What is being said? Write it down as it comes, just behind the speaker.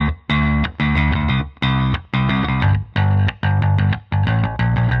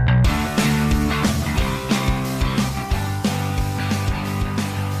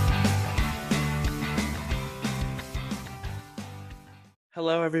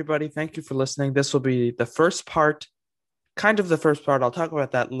Hello, everybody. Thank you for listening. This will be the first part, kind of the first part. I'll talk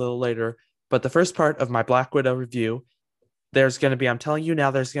about that a little later, but the first part of my Black Widow review. I'm telling you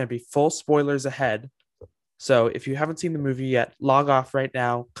now, there's going to be full spoilers ahead. So if you haven't seen the movie yet, log off right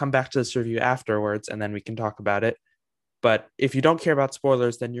now, come back to this review afterwards, and then we can talk about it. But if you don't care about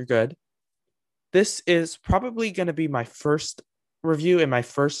spoilers, then you're good. This is probably going to be my first review and my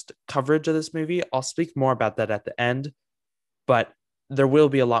first coverage of this movie. I'll speak more about that at the end, but there will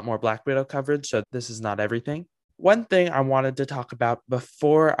be a lot more Black Widow coverage, so this is not everything. One thing I wanted to talk about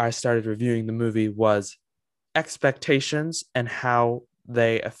before I started reviewing the movie was expectations and how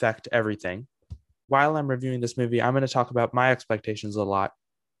they affect everything. While I'm reviewing this movie, I'm going to talk about my expectations a lot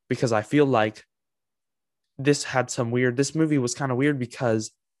because I feel like this movie was kind of weird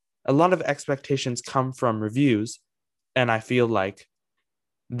because a lot of expectations come from reviews, and I feel like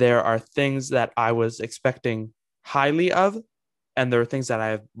there are things that I was expecting highly of, and there are things that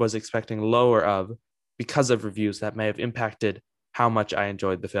I was expecting lower of because of reviews that may have impacted how much I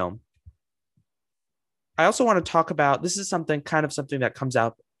enjoyed the film. I also want to talk about this is something that comes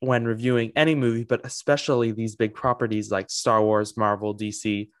out when reviewing any movie, but especially these big properties like Star Wars, Marvel,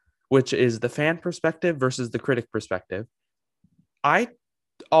 DC, which is the fan perspective versus the critic perspective. I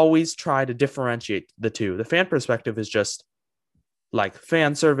always try to differentiate the two. The fan perspective is just like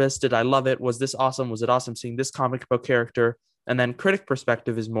fan service. Did I love it? Was this awesome? Was it awesome seeing this comic book character? And then critic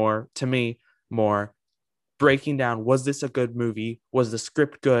perspective is more, to me, more breaking down, was this a good movie? Was the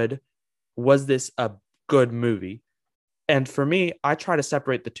script good? Was this a good movie? And for me, I try to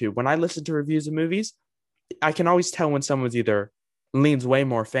separate the two. When I listen to reviews of movies, I can always tell when someone's either leans way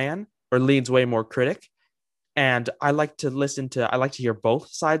more fan or leans way more critic. And I like to hear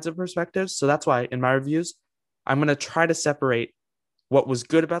both sides of perspectives. So that's why in my reviews, I'm going to try to separate what was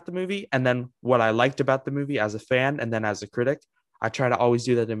good about the movie and then what I liked about the movie as a fan and then as a critic. I try to always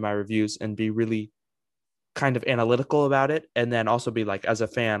do that in my reviews and be really kind of analytical about it. And then also be like, as a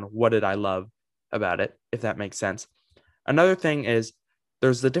fan, what did I love about it, if that makes sense. Another thing is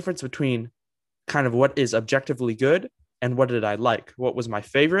there's the difference between kind of what is objectively good and what did I like, what was my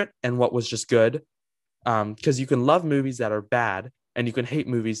favorite and what was just good. Because you can love movies that are bad and you can hate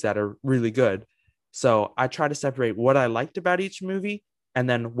movies that are really good. So I try to separate what I liked about each movie and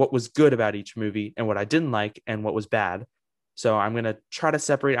then what was good about each movie and what I didn't like and what was bad. So I'm going to try to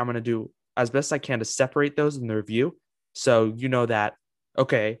separate. I'm going to do as best I can to separate those in the review. So you know that,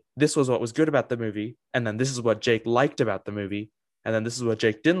 okay, this was what was good about the movie. And then this is what Jake liked about the movie. And then this is what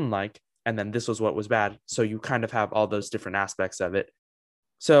Jake didn't like. And then this was what was bad. So you kind of have all those different aspects of it.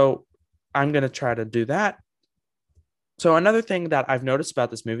 So I'm going to try to do that. So another thing that I've noticed about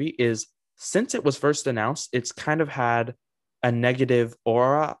this movie is since it was first announced, it's kind of had a negative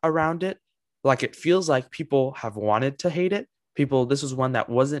aura around it. Like it feels like people have wanted to hate it. This was one that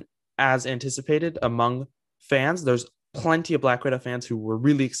wasn't as anticipated among fans. There's plenty of Black Widow fans who were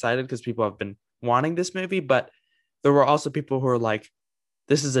really excited because people have been wanting this movie, but there were also people who were like,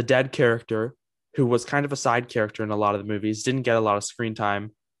 this is a dead character who was kind of a side character in a lot of the movies, didn't get a lot of screen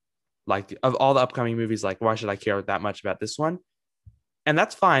time. Like of all the upcoming movies, like why should I care that much about this one? And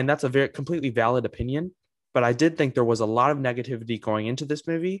that's fine. That's a very completely valid opinion. But I did think there was a lot of negativity going into this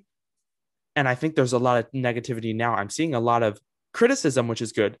movie. And I think there's a lot of negativity now. I'm seeing a lot of criticism, which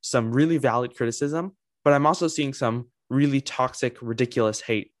is good, some really valid criticism, but I'm also seeing some really toxic, ridiculous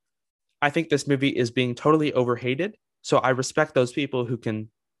hate. I think this movie is being totally overhated. So I respect those people who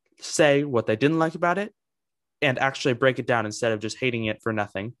can say what they didn't like about it and actually break it down instead of just hating it for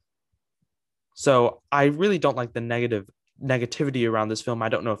nothing. So I really don't like the negativity around this film. I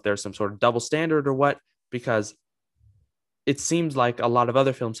don't know if there's some sort of double standard or what, because it seems like a lot of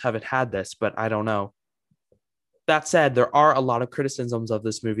other films haven't had this, but I don't know. That said, there are a lot of criticisms of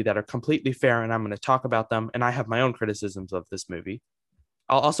this movie that are completely fair, and I'm going to talk about them. And I have my own criticisms of this movie.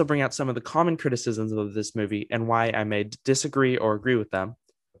 I'll also bring out some of the common criticisms of this movie and why I may disagree or agree with them.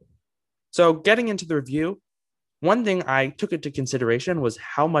 So, getting into the review, one thing I took into consideration was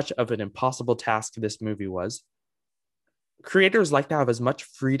how much of an impossible task this movie was. Creators like to have as much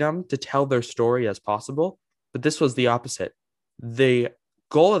freedom to tell their story as possible, but this was the opposite. The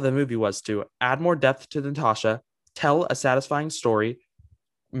goal of the movie was to add more depth to Natasha, tell a satisfying story,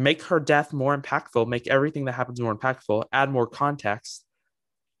 make her death more impactful, make everything that happens more impactful, add more context,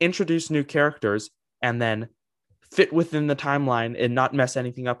 introduce new characters, and then fit within the timeline and not mess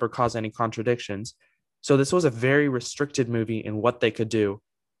anything up or cause any contradictions. So this was a very restricted movie in what they could do.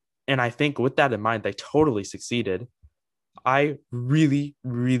 And I think with that in mind, they totally succeeded. I really,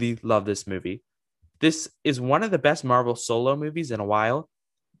 really love this movie. This is one of the best Marvel solo movies in a while.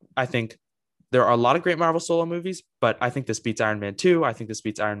 I think There are a lot of great Marvel solo movies, but I think this beats Iron Man 2. I think this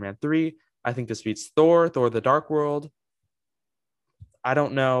beats Iron Man 3. I think this beats Thor, Thor the Dark World. I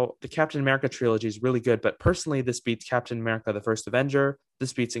don't know. The Captain America trilogy is really good, but personally, this beats Captain America, the First Avenger.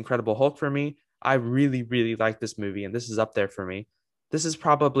 This beats Incredible Hulk for me. I really, really like this movie, and this is up there for me. This is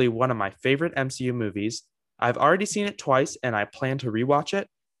probably one of my favorite MCU movies. I've already seen it twice, and I plan to rewatch it.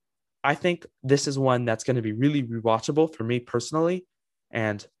 I think this is one that's going to be really rewatchable for me personally,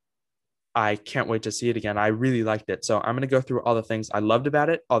 and I can't wait to see it again. I really liked it. So I'm going to go through all the things I loved about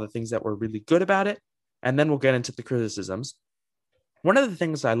it, all the things that were really good about it, and then we'll get into the criticisms. One of the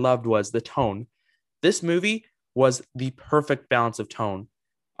things I loved was the tone. This movie was the perfect balance of tone.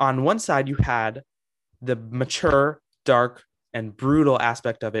 On one side, you had the mature, dark, and brutal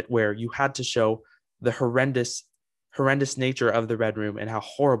aspect of it, where you had to show the horrendous nature of the Red Room and how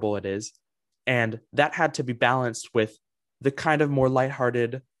horrible it is. And that had to be balanced with the kind of more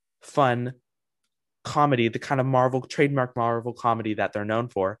lighthearted, fun comedy, the kind of trademark Marvel comedy that they're known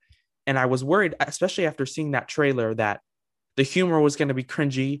for. And I was worried, especially after seeing that trailer, that the humor was going to be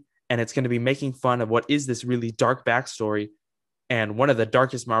cringy and it's going to be making fun of what is this really dark backstory and one of the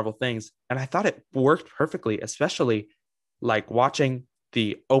darkest Marvel things. And I thought it worked perfectly, especially like watching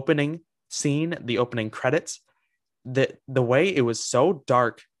the opening scene, the opening credits, the way it was so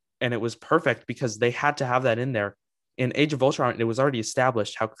dark, and it was perfect because they had to have that in there. In Age of Ultron, it was already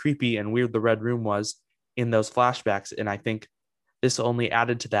established how creepy and weird the Red Room was in those flashbacks. And I think this only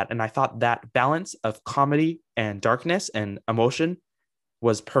added to that. And I thought that balance of comedy and darkness and emotion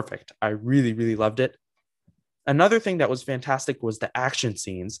was perfect. I really, really loved it. Another thing that was fantastic was the action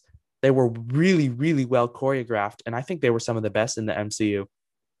scenes. They were really, really well choreographed, and I think they were some of the best in the MCU.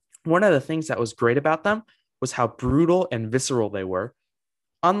 One of the things that was great about them was how brutal and visceral they were.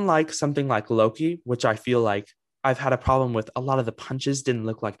 Unlike something like Loki, which I feel like I've had a problem with, a lot of the punches didn't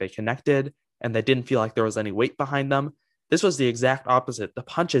look like they connected and they didn't feel like there was any weight behind them. This was the exact opposite. The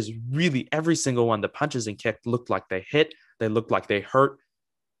punches really, every single one, the punches and kicks looked like they hit, they looked like they hurt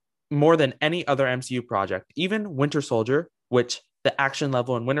more than any other MCU project. Even Winter Soldier, which the action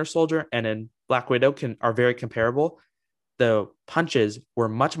level in Winter Soldier and in Black Widow are very comparable. The punches were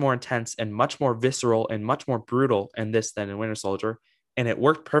much more intense and much more visceral and much more brutal in this than in Winter Soldier. And it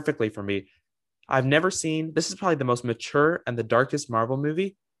worked perfectly for me. I've never seen, this is probably the most mature and the darkest Marvel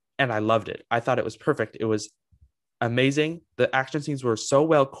movie, and I loved it. I thought it was perfect. It was amazing. The action scenes were so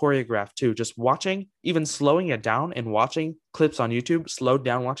well choreographed too. Just watching, even slowing it down and watching clips on YouTube, slowed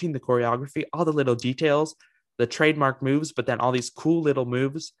down, watching the choreography, all the little details, the trademark moves, but then all these cool little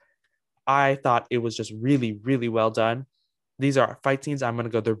moves. I thought it was just really, really well done. These are fight scenes.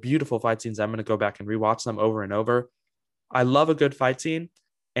 They're beautiful fight scenes. I'm going to go back and rewatch them over and over. I love a good fight scene,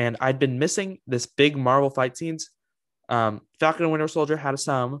 and I'd been missing this big Marvel fight scenes. Falcon and Winter Soldier had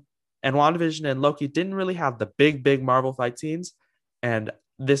some, and WandaVision and Loki didn't really have the big Marvel fight scenes, and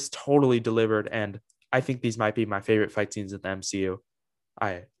this totally delivered, and I think these might be my favorite fight scenes in the MCU.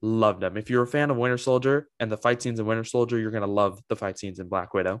 I love them. If you're a fan of Winter Soldier and the fight scenes in Winter Soldier, you're going to love the fight scenes in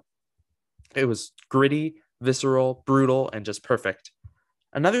Black Widow. It was gritty, visceral, brutal, and just perfect.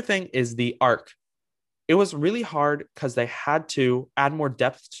 Another thing is the arc. It was really hard because they had to add more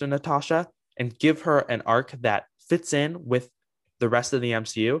depth to Natasha and give her an arc that fits in with the rest of the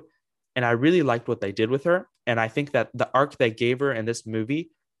MCU. And I really liked what they did with her. And I think that the arc they gave her in this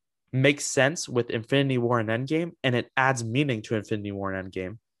movie makes sense with Infinity War and Endgame, and it adds meaning to Infinity War and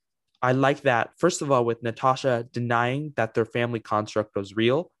Endgame. I like that, first of all, with Natasha denying that their family construct was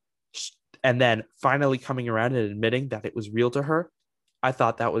real, and then finally coming around and admitting that it was real to her. I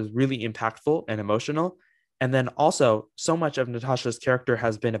thought that was really impactful and emotional. And then also, so much of Natasha's character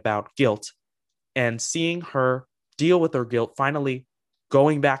has been about guilt, and seeing her deal with her guilt, finally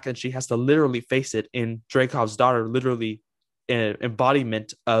going back, and she has to literally face it in Dreykov's daughter, literally an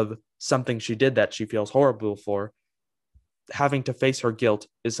embodiment of something she did that she feels horrible for. Having to face her guilt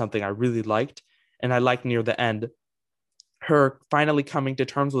is something I really liked. And I like near the end, her finally coming to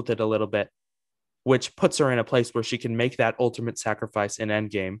terms with it a little bit, which puts her in a place where she can make that ultimate sacrifice in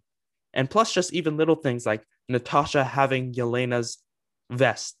Endgame. And plus, just even little things like Natasha having Yelena's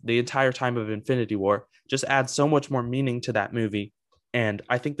vest the entire time of Infinity War just adds so much more meaning to that movie. And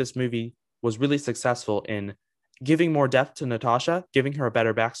I think this movie was really successful in giving more depth to Natasha, giving her a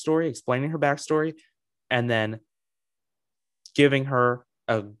better backstory, explaining her backstory, and then giving her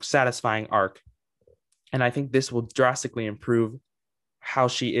a satisfying arc. And I think this will drastically improve how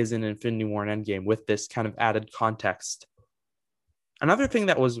she is in Infinity War and Endgame with this kind of added context. Another thing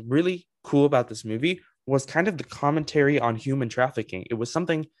that was really cool about this movie was kind of the commentary on human trafficking. It was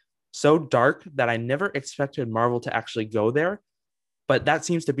something so dark that I never expected Marvel to actually go there. But that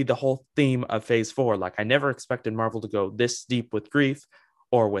seems to be the whole theme of phase four. Like, I never expected Marvel to go this deep with grief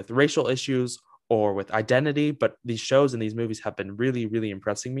or with racial issues or with identity. But these shows and these movies have been really, really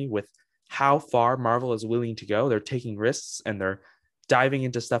impressing me with how far Marvel is willing to go. They're taking risks and they're diving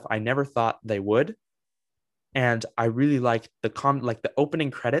into stuff I never thought they would. And I really like the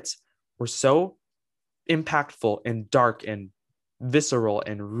opening credits were so impactful and dark and visceral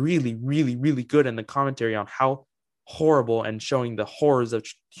and really, really, really good. And the commentary on how horrible and showing the horrors of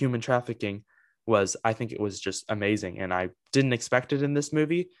human trafficking was, I think it was just amazing. And I didn't expect it in this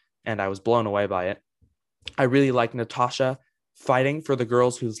movie, and I was blown away by it. I really like Natasha fighting for the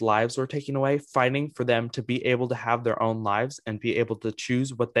girls whose lives were taken away, fighting for them to be able to have their own lives and be able to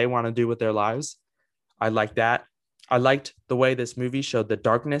choose what they want to do with their lives. I like that. I liked the way this movie showed the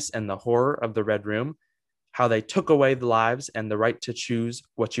darkness and the horror of the Red Room, how they took away the lives and the right to choose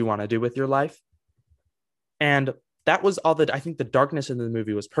what you want to do with your life. And that was all that I think the darkness in the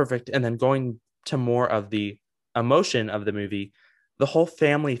movie was perfect. And then going to more of the emotion of the movie, the whole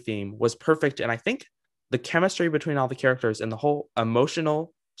family theme was perfect. And I think the chemistry between all the characters and the whole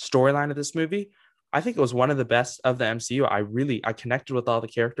emotional storyline of this movie, I think it was one of the best of the MCU. I connected with all the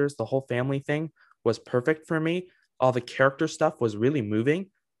characters. The whole family thing was perfect for me. All the character stuff was really moving.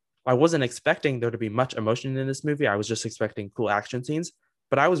 I wasn't expecting there to be much emotion in this movie. I was just expecting cool action scenes,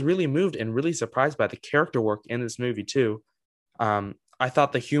 but I was really moved and really surprised by the character work in this movie too. I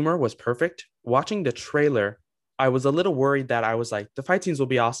thought the humor was perfect. Watching the trailer, I was a little worried that I was like, the fight scenes will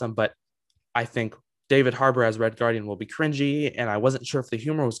be awesome, but I think David Harbour as Red Guardian will be cringy, and I wasn't sure if the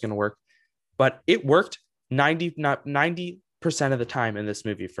humor was going to work, but it worked 90% of the time in this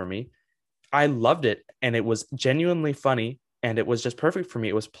movie for me. I loved it, and it was genuinely funny, and it was just perfect for me.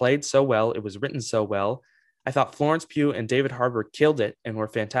 It was played so well. It was written so well. I thought Florence Pugh and David Harbour killed it and were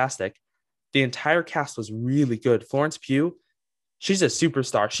fantastic. The entire cast was really good. Florence Pugh, she's a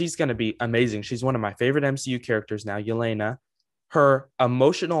superstar. She's going to be amazing. She's one of my favorite MCU characters now, Yelena. Her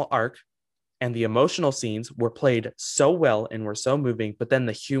emotional arc and the emotional scenes were played so well and were so moving, but then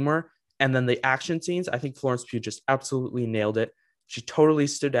the humor and then the action scenes, I think Florence Pugh just absolutely nailed it. She totally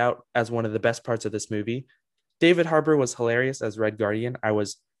stood out as one of the best parts of this movie. David Harbour was hilarious as Red Guardian. I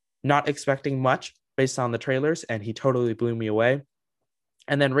was not expecting much based on the trailers, and he totally blew me away.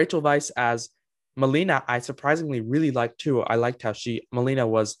 And then Rachel Weisz as Melina, I surprisingly really liked too. I liked how Melina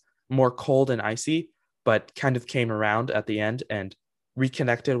was more cold and icy, but kind of came around at the end and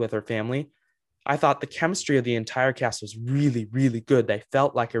reconnected with her family. I thought the chemistry of the entire cast was really, really good. They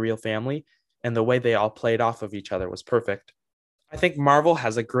felt like a real family, and the way they all played off of each other was perfect. I think Marvel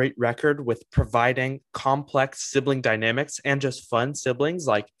has a great record with providing complex sibling dynamics and just fun siblings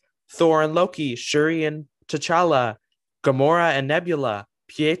like Thor and Loki, Shuri and T'Challa, Gamora and Nebula,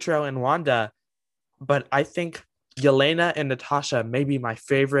 Pietro and Wanda. But I think Yelena and Natasha may be my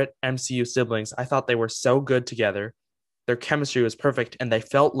favorite MCU siblings. I thought they were so good together. Their chemistry was perfect, and they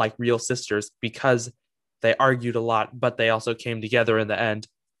felt like real sisters because they argued a lot, but they also came together in the end.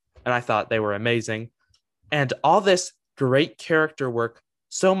 And I thought they were amazing. And all this great character work,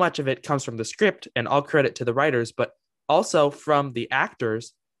 so much of it comes from the script, and all credit to the writers, but also from the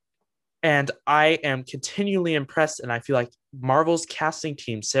actors. And I am continually impressed. And I feel like Marvel's casting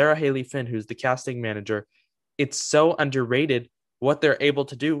team, Sarah Haley Finn, who's the casting manager, it's so underrated what they're able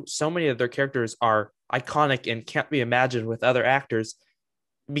to do. So many of their characters are iconic and can't be imagined with other actors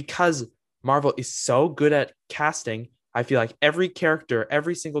because Marvel is so good at casting. I feel like every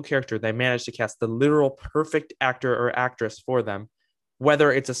single character, they managed to cast the literal perfect actor or actress for them,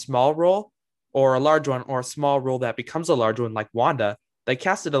 whether it's a small role or a large one, or a small role that becomes a large one like Wanda. They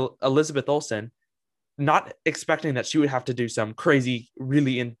casted Elizabeth Olsen, not expecting that she would have to do some crazy,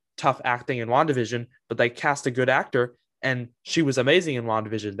 really tough acting in WandaVision, but they cast a good actor, and she was amazing in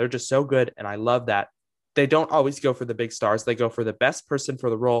WandaVision. They're just so good, and I love that. They don't always go for the big stars. They go for the best person for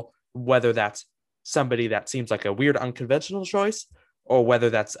the role, whether that's somebody that seems like a weird, unconventional choice, or whether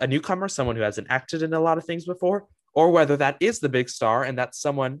that's a newcomer, someone who hasn't acted in a lot of things before, or whether that is the big star and that's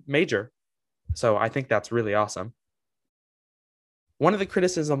someone major. So I think that's really awesome. One of the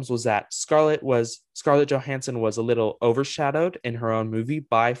criticisms was that Scarlett Johansson was a little overshadowed in her own movie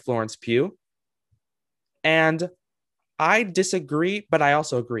by Florence Pugh. And I disagree, but I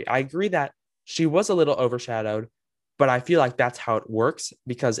also agree. I agree that she was a little overshadowed, but I feel like that's how it works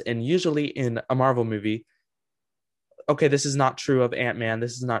because usually in a Marvel movie, okay, this is not true of Ant-Man.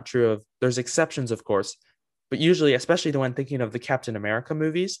 This is not true of, there's exceptions, of course, but usually, especially when thinking of the Captain America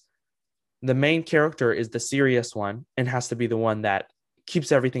movies, the main character is the serious one and has to be the one that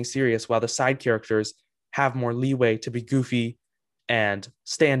keeps everything serious, while the side characters have more leeway to be goofy and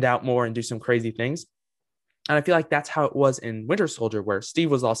stand out more and do some crazy things. And I feel like that's how it was in Winter Soldier, where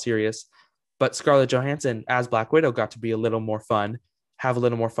Steve was all serious, but Scarlett Johansson as Black Widow got to be a little more fun, have a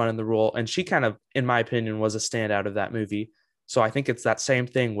little more fun in the role. And she kind of, in my opinion, was a standout of that movie. So I think it's that same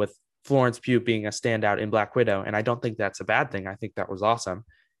thing with Florence Pugh being a standout in Black Widow. And I don't think that's a bad thing. I think that was awesome.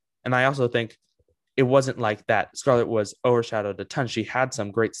 And I also think it wasn't like that Scarlett was overshadowed a ton. She had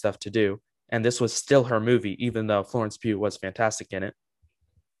some great stuff to do. And this was still her movie, even though Florence Pugh was fantastic in it.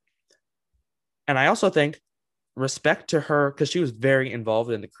 And I also think respect to her, because she was very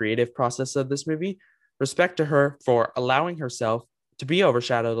involved in the creative process of this movie, respect to her for allowing herself to be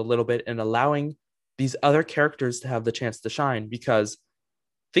overshadowed a little bit and allowing these other characters to have the chance to shine. Because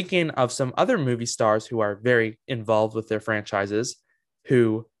thinking of some other movie stars who are very involved with their franchises,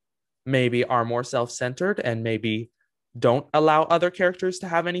 who maybe are more self-centered and maybe don't allow other characters to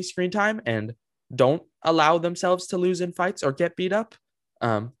have any screen time and don't allow themselves to lose in fights or get beat up.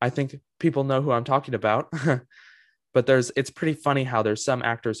 I think people know who I'm talking about. But it's pretty funny how there's some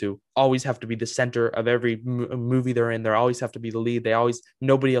actors who always have to be the center of every movie they're in. They always have to be the lead.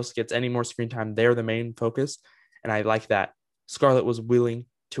 Nobody else gets any more screen time. They're the main focus. And I like that Scarlett was willing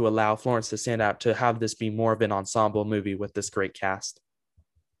to allow Florence to stand out, to have this be more of an ensemble movie with this great cast.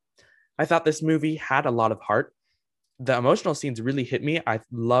 I thought this movie had a lot of heart. The emotional scenes really hit me. I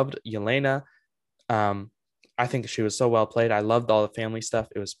loved Yelena. I think she was so well played. I loved all the family stuff.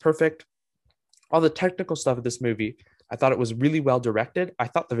 It was perfect. All the technical stuff of this movie, I thought it was really well directed. I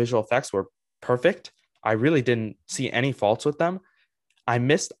thought the visual effects were perfect. I really didn't see any faults with them.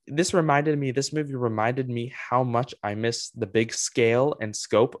 This movie reminded me how much I miss the big scale and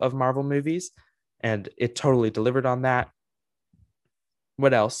scope of Marvel movies, and it totally delivered on that.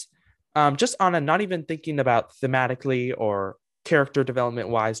 What else? Just on a, not even thinking about thematically or character development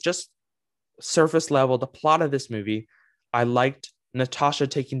wise, just surface level, the plot of this movie, I liked Natasha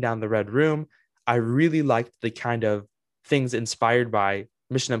taking down the Red Room. I really liked the kind of things inspired by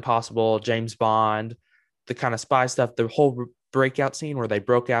Mission Impossible, James Bond, the kind of spy stuff. The whole breakout scene where they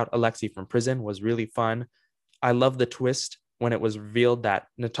broke out Alexei from prison was really fun. I love the twist when it was revealed that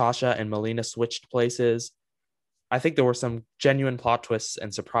Natasha and Melina switched places. I think there were some genuine plot twists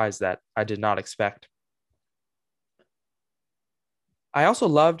and surprise that I did not expect. I also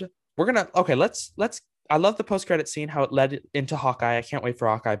loved, I love the post-credit scene, how it led into Hawkeye. I can't wait for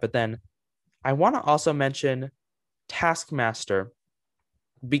Hawkeye. But then I want to also mention Taskmaster,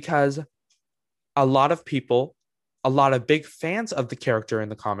 because a lot of people, a lot of big fans of the character in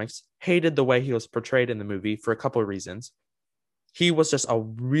the comics, hated the way he was portrayed in the movie for a couple of reasons. He was just a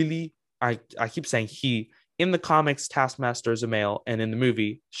really, I keep saying he, in the comics, Taskmaster is a male, and in the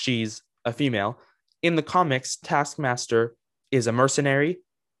movie, she's a female. In the comics, Taskmaster is a mercenary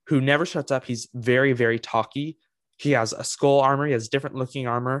who never shuts up. He's very, very talky. He has a skull armor. He has different looking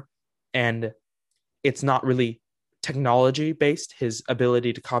armor, and it's not really technology based, his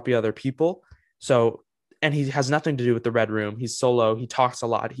ability to copy other people. So, and he has nothing to do with the Red Room. He's solo. He talks a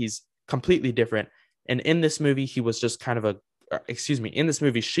lot. He's completely different. And in this movie, he was just kind of in this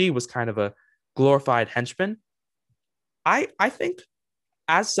movie, she was kind of a glorified henchman. I think,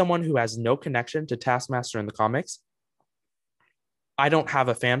 as someone who has no connection to Taskmaster in the comics, I don't have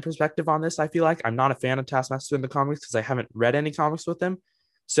a fan perspective on this. I feel like I'm not a fan of Taskmaster in the comics because I haven't read any comics with him.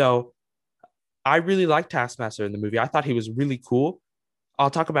 So I really liked Taskmaster in the movie. I thought he was really cool. I'll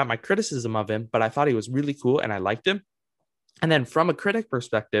talk about my criticism of him, but I thought he was really cool and I liked him. And then from a critic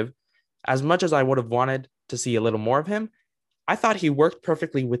perspective, as much as I would have wanted to see a little more of him, I thought he worked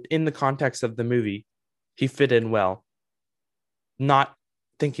perfectly within the context of the movie. He fit in well, not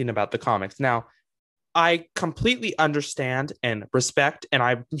thinking about the comics. Now, I completely understand and respect, and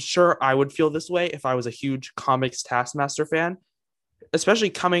I'm sure I would feel this way if I was a huge comics Taskmaster fan,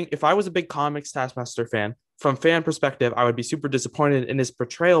 especially if I was a big comics Taskmaster fan. From fan perspective, I would be super disappointed in his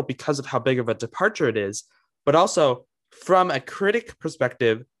portrayal because of how big of a departure it is. But also from a critic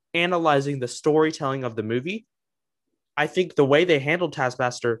perspective, analyzing the storytelling of the movie, I think the way they handled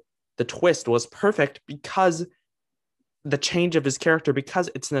Taskmaster, the twist was perfect because the change of his character, because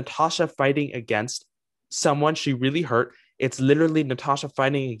it's Natasha fighting against someone she really hurt. It's literally Natasha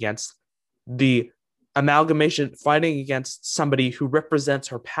fighting against the amalgamation, fighting against somebody who represents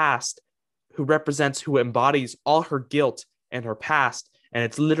her past, who embodies all her guilt and her past. And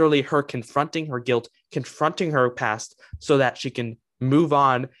it's literally her confronting her guilt, confronting her past so that she can move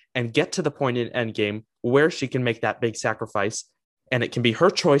on and get to the point in Endgame where she can make that big sacrifice. And it can be her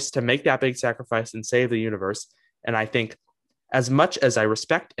choice to make that big sacrifice and save the universe. And I think, as much as I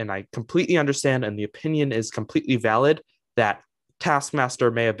respect and I completely understand, and the opinion is completely valid, that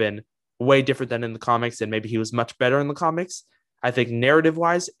Taskmaster may have been way different than in the comics, and maybe he was much better in the comics, I think narrative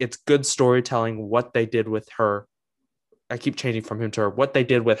wise, it's good storytelling what they did with her. I keep changing from him to her, what they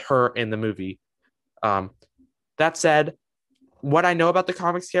did with her in the movie. Um, that said, what I know about the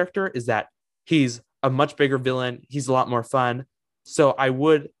comics character is that he's a much bigger villain. He's a lot more fun. So I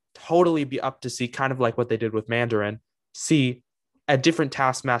would totally be up to see, kind of like what they did with Mandarin, see a different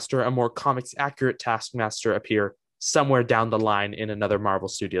Taskmaster, a more comics accurate Taskmaster appear somewhere down the line in another Marvel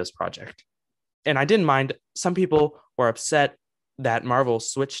Studios project. And I didn't mind. Some people were upset that Marvel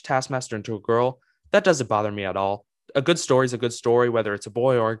switched Taskmaster into a girl. That doesn't bother me at all. A good story is a good story, whether it's a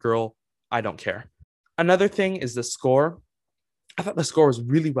boy or a girl. I don't care. Another thing is the score. I thought the score was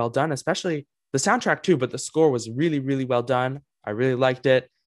really well done, especially the soundtrack too, but the score was really, really well done. I really liked it.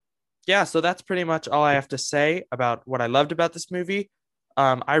 Yeah, so that's pretty much all I have to say about what I loved about this movie.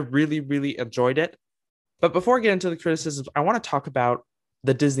 I really, really enjoyed it. But before I get into the criticisms, I want to talk about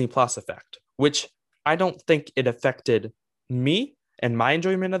the Disney Plus effect, which I don't think it affected me and my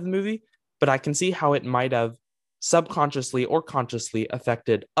enjoyment of the movie, but I can see how it might have subconsciously or consciously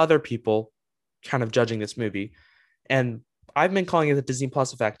affected other people kind of judging this movie. And I've been calling it the Disney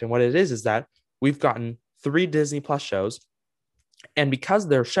Plus effect. And what it is that we've gotten 3 Disney Plus shows. And because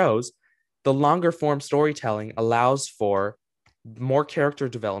they're shows, the longer form storytelling allows for more character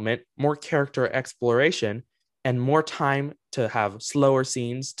development, more character exploration, and more time to have slower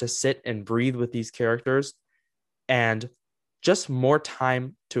scenes to sit and breathe with these characters, and just more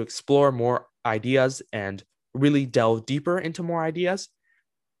time to explore more ideas and really delve deeper into more ideas.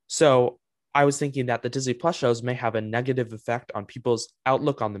 So I was thinking that the Disney Plus shows may have a negative effect on people's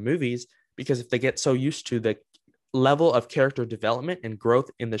outlook on the movies, because if they get so used to the level of character development and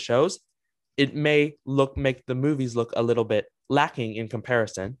growth in the shows, it may make the movies look a little bit lacking in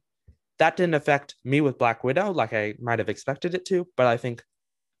comparison. That didn't affect me with Black Widow like I might have expected it to, but I think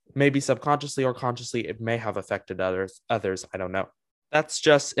maybe subconsciously or consciously it may have affected others. I don't know. That's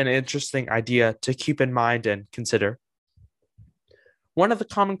just an interesting idea to keep in mind and consider. One of the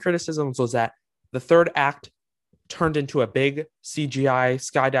common criticisms was that the third act turned into a big CGI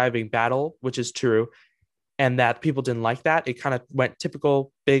skydiving battle, which is true, and that people didn't like that. It kind of went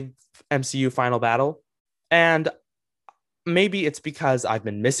typical big MCU final battle. And maybe it's because I've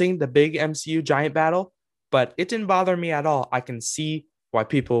been missing the big MCU giant battle, but it didn't bother me at all. I can see why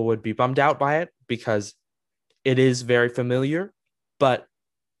people would be bummed out by it because it is very familiar, but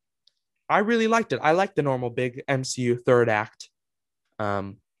I really liked it. I liked the normal big MCU third act.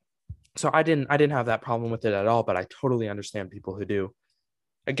 So I didn't have that problem with it at all, but I totally understand people who do.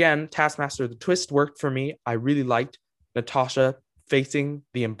 Again, Taskmaster, the twist worked for me. I really liked Natasha facing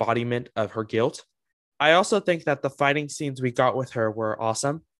the embodiment of her guilt. I also think that the fighting scenes we got with her were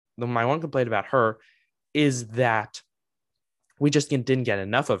awesome. My one complaint about her is that we just didn't get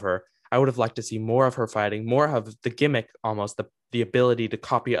enough of her. I would have liked to see more of her fighting, more of the gimmick, almost the ability to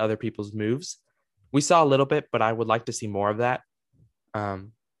copy other people's moves. We saw a little bit, but I would like to see more of that.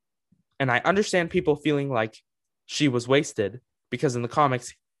 And I understand people feeling like she was wasted because in the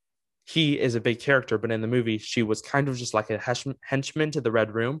comics, he is a big character, but in the movie, she was kind of just like a henchman to the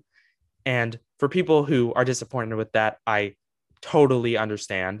Red Room. And for people who are disappointed with that, I totally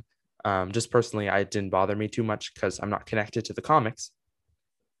understand. Just personally, it didn't bother me too much because I'm not connected to the comics.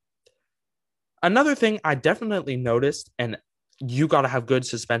 Another thing I definitely noticed, and you got to have good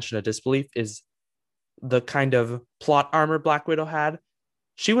suspension of disbelief, is the kind of plot armor Black Widow had.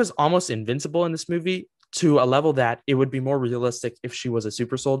 She was almost invincible in this movie to a level that it would be more realistic if she was a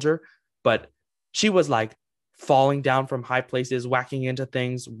super soldier, but she was like falling down from high places, whacking into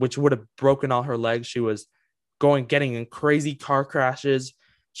things, which would have broken all her legs. She was getting in crazy car crashes.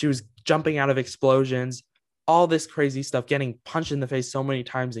 She was jumping out of explosions, all this crazy stuff, getting punched in the face so many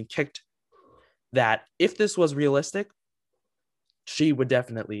times and kicked that if this was realistic, she would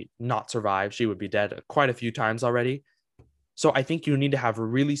definitely not survive. She would be dead quite a few times already. So I think you need to have a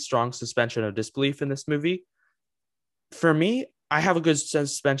really strong suspension of disbelief in this movie. For me, I have a good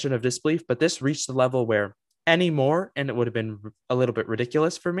suspension of disbelief, but this reached the level where any more, and it would have been a little bit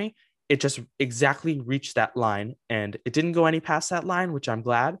ridiculous for me. It just exactly reached that line, and it didn't go any past that line, which I'm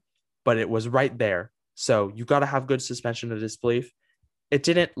glad, but it was right there. So you got to have good suspension of disbelief. It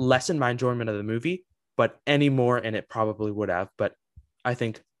didn't lessen my enjoyment of the movie, but any more, and it probably would have. But I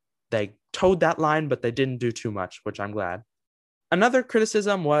think they towed that line, but they didn't do too much, which I'm glad. Another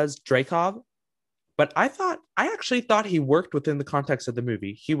criticism was Dreykov, but I actually thought he worked within the context of the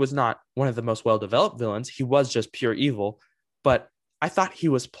movie. He was not one of the most well-developed villains. He was just pure evil, but I thought he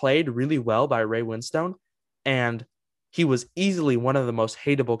was played really well by Ray Winstone, and he was easily one of the most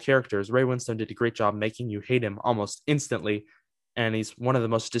hateable characters. Ray Winstone did a great job making you hate him almost instantly, and he's one of the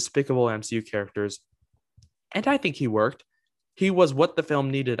most despicable MCU characters. And I think he worked. he was what the film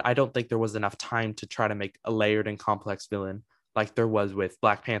needed. I don't think there was enough time to try to make a layered and complex villain like there was with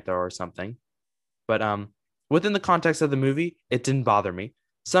Black Panther or something. But within the context of the movie, it didn't bother me.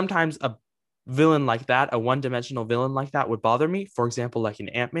 Sometimes a villain like that, a one-dimensional villain like that would bother me. For example, like in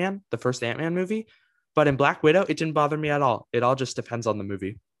Ant-Man, the first Ant-Man movie. But in Black Widow, it didn't bother me at all. It all just depends on the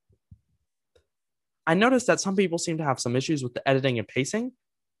movie. I noticed that some people seem to have some issues with the editing and pacing,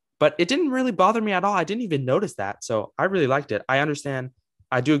 but it didn't really bother me at all. I didn't even notice that. So I really liked it. I understand.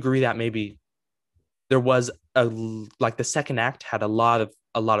 I do agree that maybe there was a like the second act had a lot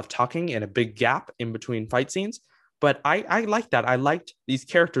of talking and a big gap in between fight scenes. But I liked that. I liked these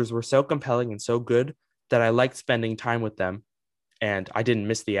characters were so compelling and so good that I liked spending time with them. And I didn't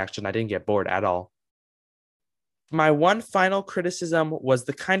miss the action. I didn't get bored at all. My one final criticism was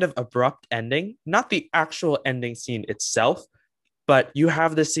the kind of abrupt ending, not the actual ending scene itself, but you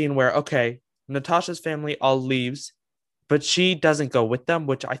have this scene where, okay, Natasha's family all leaves, but she doesn't go with them,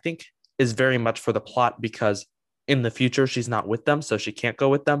 which I think is very much for the plot because in the future she's not with them, so she can't go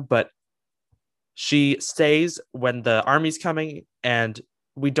with them. But she stays when the army's coming, and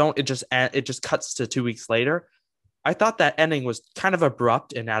we don't. It just cuts to 2 weeks later. I thought that ending was kind of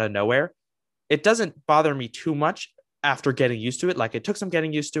abrupt and out of nowhere. It doesn't bother me too much after getting used to it. Like it took some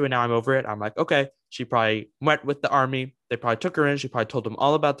getting used to, and now I'm over it. I'm like, okay, she probably went with the army. They probably took her in. She probably told them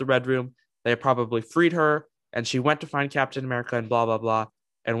all about the Red Room. They probably freed her, and she went to find Captain America and blah blah blah,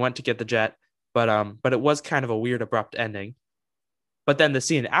 and went to get the jet. But it was kind of a weird abrupt ending. But then the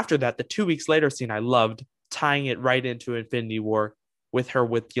scene after that, the 2 weeks later scene, I loved tying it right into Infinity War with her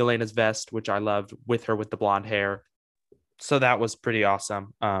with Yelena's vest, which I loved, with her with the blonde hair. So that was pretty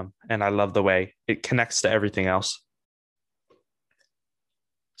awesome. And I love the way it connects to everything else.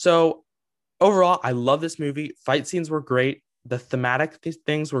 So overall, I love this movie. Fight scenes were great. The thematic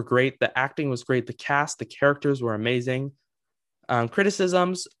things were great. The acting was great. The cast, the characters were amazing.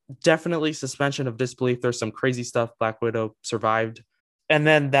 Criticisms, definitely suspension of disbelief. There's some crazy stuff. Black Widow survived. And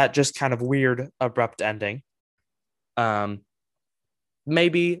then that just kind of weird, abrupt ending. Um,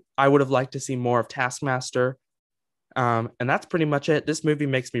 Maybe I would have liked to see more of Taskmaster. And that's pretty much it. This movie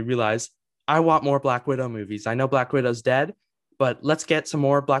makes me realize I want more Black Widow movies. I know Black Widow's dead, but let's get some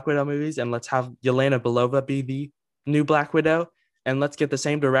more Black Widow movies and let's have Yelena Belova be the new Black Widow. And let's get the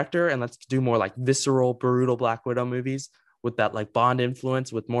same director and let's do more like visceral, brutal Black Widow movies with that like Bond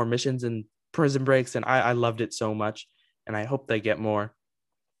influence with more missions and prison breaks. And I loved it so much. And I hope they get more.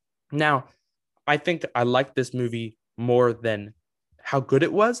 Now, I think I liked this movie more than how good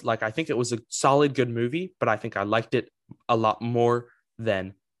it was. Like, I think it was a solid, good movie, but I think I liked it a lot more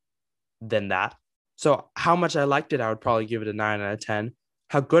than that. So, how much I liked it, I would probably give it a 9 out of 10.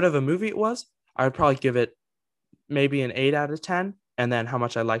 How good of a movie it was, I would probably give it maybe an 8 out of 10. And then how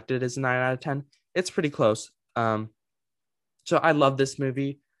much I liked it is a 9 out of 10. It's pretty close. So I love this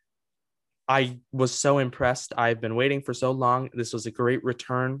movie. I was so impressed. I've been waiting for so long. This was a great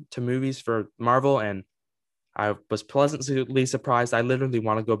return to movies for Marvel, and I was pleasantly surprised. I literally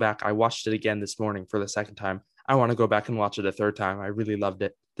want to go back. I watched it again this morning for the second time. I want to go back and watch it a third time. I really loved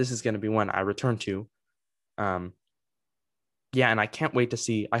it. This is going to be one I return to. Um, yeah, and I can't wait to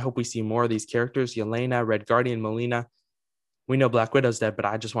see. I hope we see more of these characters. Yelena, Red Guardian, Melina. We know Black Widow's dead, but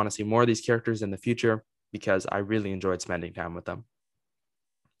I just want to see more of these characters in the future because I really enjoyed spending time with them.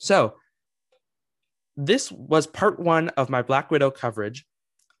 So this was part one of my Black Widow coverage.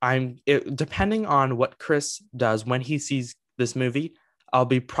 Depending on what Chris does when he sees this movie, I'll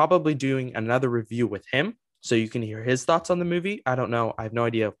be probably doing another review with him so you can hear his thoughts on the movie. I don't know. I have no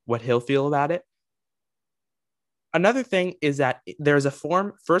idea what he'll feel about it. Another thing is that there's a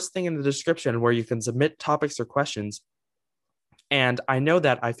form first thing in the description where you can submit topics or questions. And I know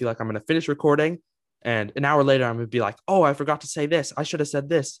that I feel like I'm going to finish recording and an hour later I'm going to be like, oh, I forgot to say this. I should have said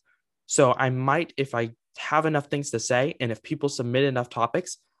this. So I might, if I have enough things to say and if people submit enough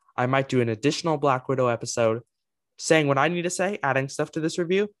topics, I might do an additional Black Widow episode saying what I need to say, adding stuff to this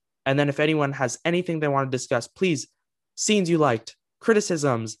review. And then if anyone has anything they want to discuss, please, scenes you liked,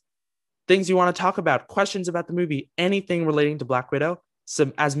 criticisms, things you want to talk about, questions about the movie, anything relating to Black Widow,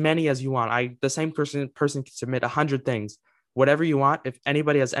 as many as you want. The same person can submit 100 things, whatever you want. If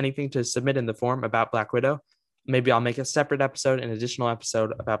anybody has anything to submit in the form about Black Widow, maybe I'll make a separate episode, an additional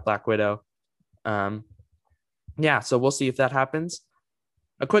episode about Black Widow. Yeah, so we'll see if that happens.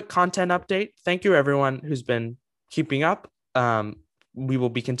 A quick content update. Thank you, everyone who's been keeping up. We will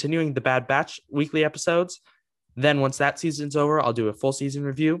be continuing the Bad Batch weekly episodes. Then once that season's over, I'll do a full season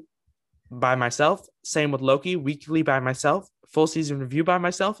review by myself. Same with Loki, weekly by myself, full season review by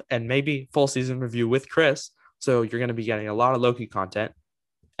myself, and maybe full season review with Chris. So you're going to be getting a lot of Loki content.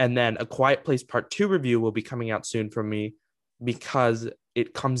 And then A Quiet Place Part 2 review will be coming out soon from me. because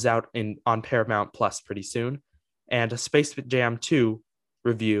it comes out on Paramount Plus pretty soon, and a Space Jam 2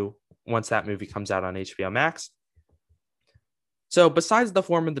 review once that movie comes out on HBO Max. So besides the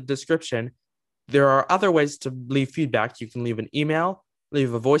form in the description, there are other ways to leave feedback. You can leave an email,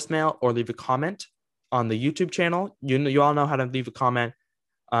 leave a voicemail, or leave a comment on the YouTube channel. You all know how to leave a comment,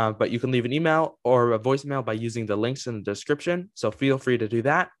 but you can leave an email or a voicemail by using the links in the description. So feel free to do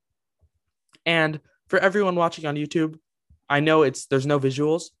that. And for everyone watching on YouTube, I know there's no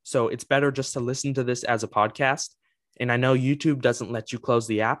visuals, so it's better just to listen to this as a podcast. And I know YouTube doesn't let you close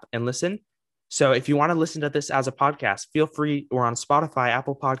the app and listen. So if you want to listen to this as a podcast, feel free. We're on Spotify,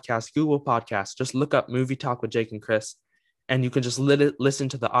 Apple Podcasts, Google Podcasts. Just look up Movie Talk with Jake and Chris, and you can just listen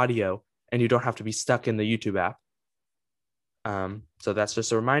to the audio, and you don't have to be stuck in the YouTube app. So that's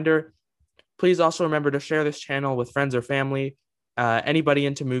just a reminder. Please also remember to share this channel with friends or family, anybody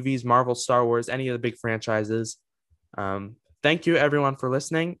into movies, Marvel, Star Wars, any of the big franchises. Thank you, everyone, for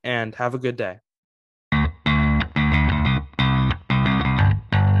listening, and have a good day.